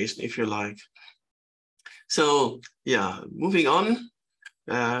permutation, if you like. So moving on.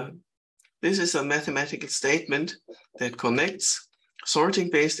 This is a mathematical statement that connects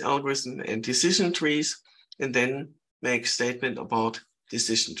sorting-based algorithm and decision trees, and then makes statement about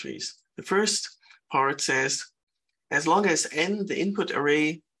decision trees. The first part says, as long as n, the input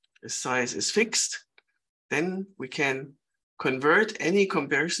array size, is fixed, then we can convert any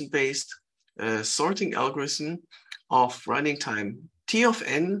comparison-based sorting algorithm of running time t of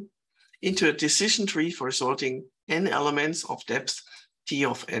n into a decision tree for sorting n elements of depth t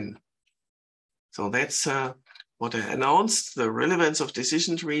of n. So that's what I announced. The relevance of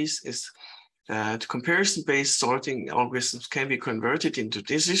decision trees is that comparison-based sorting algorithms can be converted into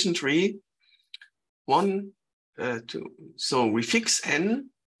decision tree. So we fix n,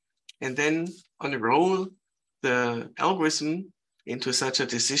 and then on a roll, the algorithm into such a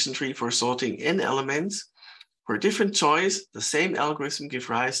decision tree for sorting n elements. For different choice, the same algorithm gives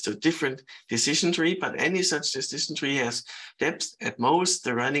rise to different decision tree, but any such decision tree has depth at most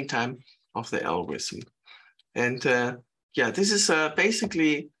the running time of the algorithm. And yeah, this is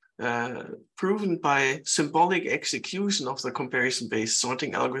basically proven by symbolic execution of the comparison-based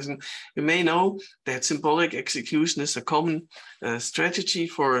sorting algorithm. You may know that symbolic execution is a common strategy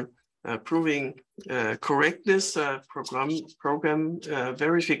for proving correctness, program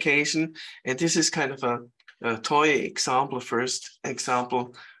verification. And this is kind of a toy example, first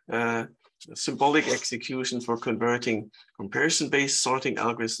example, symbolic execution for converting comparison-based sorting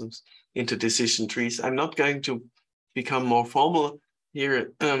algorithms into decision trees. I'm not going to become more formal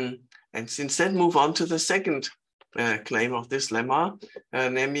here, and instead move on to the second claim of this lemma,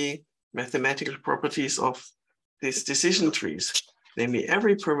 namely mathematical properties of these decision trees. Namely,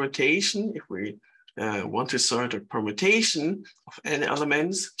 every permutation, if we want to sort a permutation of n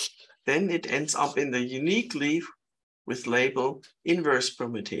elements, then it ends up in the unique leaf with label inverse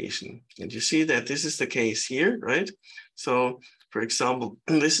permutation. And you see that this is the case here, right? So, for example,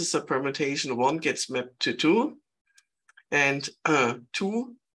 this is a permutation 1 gets mapped to 2, and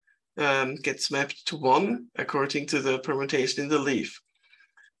 2 gets mapped to 1 according to the permutation in the leaf.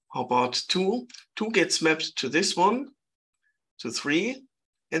 How about 2? 2 gets mapped to this one, to 3,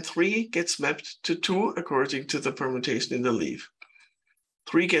 and 3 gets mapped to 2 according to the permutation in the leaf.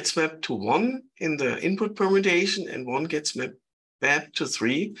 3 gets mapped to 1 in the input permutation, and 1 gets mapped to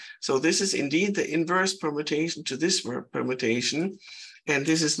 3. So this is indeed the inverse permutation to this permutation. And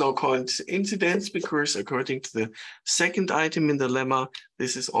this is no coincidence, because according to the second item in the lemma,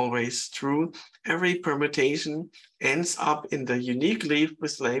 this is always true. Every permutation ends up in the unique leaf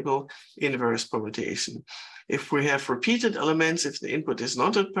with label inverse permutation. If we have repeated elements, if the input is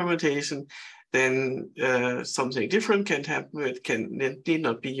not a permutation, then something different can happen. It need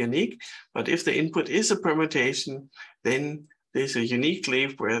not be unique. But if the input is a permutation, then there's a unique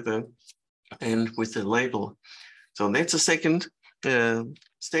leaf where and with the label. So that's a second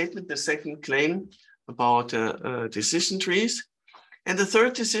statement, the second claim about decision trees. And the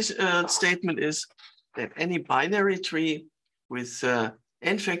third statement is that any binary tree with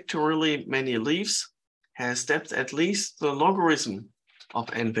n factorially many leaves has depth at least the logarithm of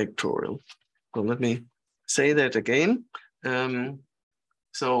n factorial. So let me say that again.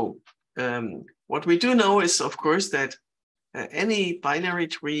 What we do know is, of course, that any binary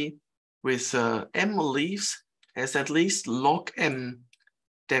tree with m leaves has at least log m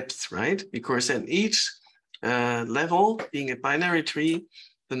depth, right? Because at each level, being a binary tree,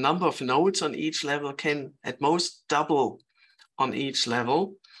 the number of nodes on each level can at most double on each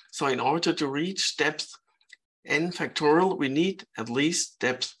level. So in order to reach depth n factorial, we need at least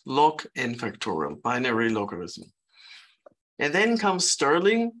depth log n factorial, binary logarithm. And then comes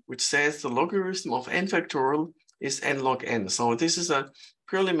Stirling, which says the logarithm of n factorial is n log n. So this is a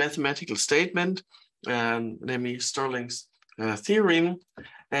purely mathematical statement, namely Stirling's theorem.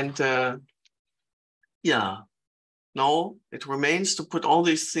 And yeah, now it remains to put all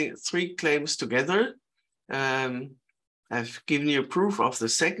these three claims together. I've given you proof of the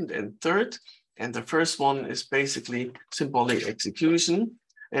second and third, and the first one is basically symbolic execution.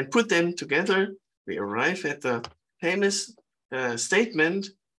 And put them together, we arrive at the famous statement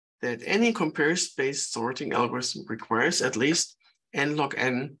that any comparison-based sorting algorithm requires at least n log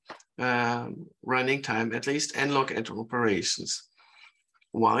n running time, at least n log n operations.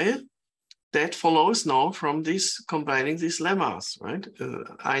 Why? That follows now from this combining these lemmas, right?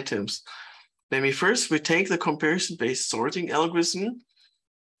 Items. First, we take the comparison-based sorting algorithm.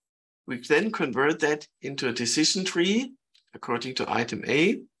 We then convert that into a decision tree according to item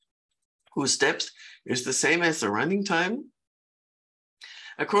A, whose depth is the same as the running time.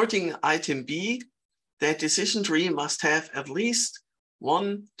 According to item B, that decision tree must have at least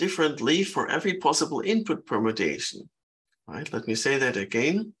one different leaf for every possible input permutation. Right? Let me say that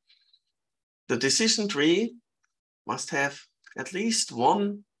again. The decision tree must have at least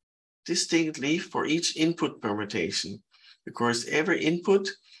one distinct leaf for each input permutation, because every input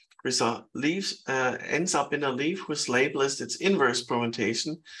ends up in a leaf whose label is its inverse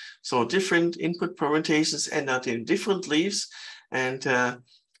permutation. So different input permutations end up in different leaves. And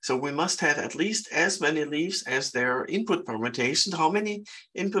so we must have at least as many leaves as their input permutations. How many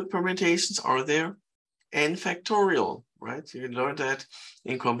input permutations are there? N factorial, right? You learned that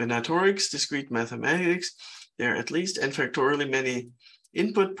in combinatorics, discrete mathematics. There are at least n factorially many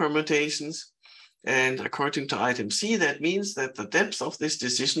input permutations. And according to item C, that means that the depth of this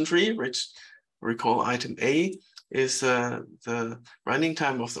decision tree, which recall item A, is the running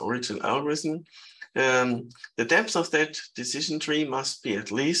time of the original algorithm. the depth of that decision tree must be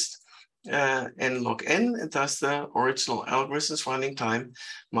at least n log n, and thus the original algorithm's running time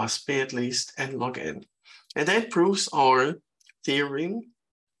must be at least n log n. And that proves our theorem.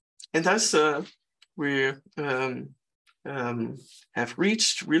 And thus we have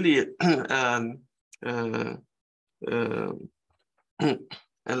reached really a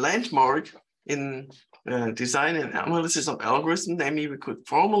landmark in design and analysis of algorithms. Namely, we could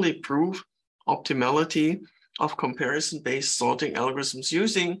formally prove optimality of comparison-based sorting algorithms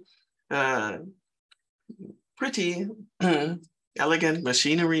using pretty elegant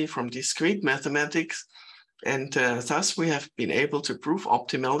machinery from discrete mathematics. And thus we have been able to prove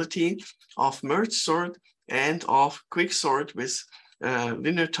optimality of merge sort and of quick sort with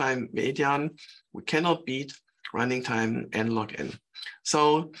linear time median. We cannot beat running time n log n.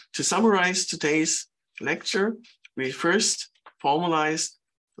 So to summarize today's lecture, we first formalized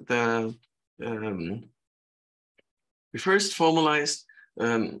the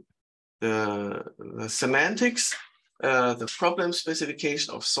semantics, the problem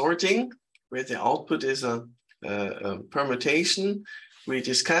specification of sorting, where the output is a permutation. We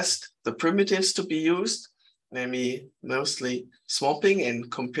discussed the primitives to be used, namely mostly swapping and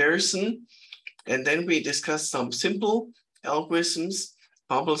comparison. And then we discussed some simple algorithms,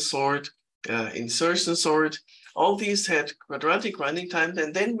 bubble sort, insertion sort. All these had quadratic running time.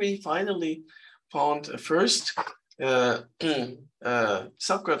 And then we finally found a first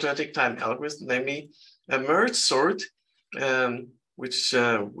subquadratic time algorithm, namely a merge sort, which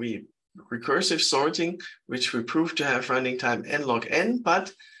recursive sorting, which we proved to have running time n log n,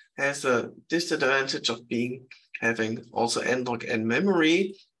 but has a disadvantage of having also n log n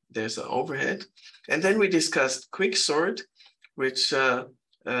memory. There's an overhead. And then we discussed quick sort, which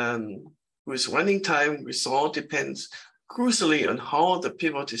whose running time we saw depends crucially on how the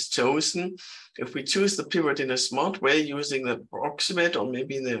pivot is chosen. If we choose the pivot in a smart way using the approximate or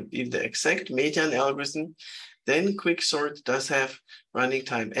maybe the exact median algorithm, then quick sort does have running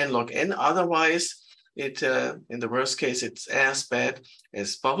time n log n. Otherwise, it in the worst case, it's as bad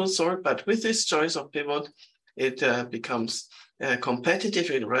as bubble sort. But with this choice of pivot, it becomes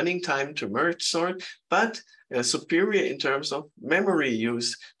competitive in running time to merge sort, but superior in terms of memory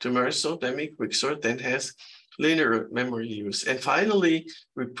use to merge sort. That means quick sort then has linear memory use. And finally,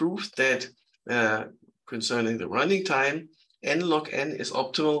 we proved that concerning the running time, n log n is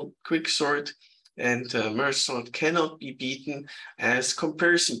optimal quick sort, and merge sort cannot be beaten as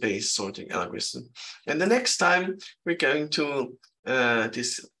comparison-based sorting algorithm. And the next time we're going to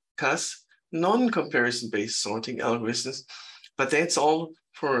discuss non-comparison-based sorting algorithms. But that's all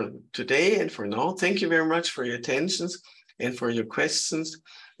for today and for now. Thank you very much for your attention and for your questions,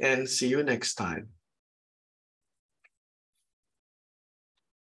 and see you next time.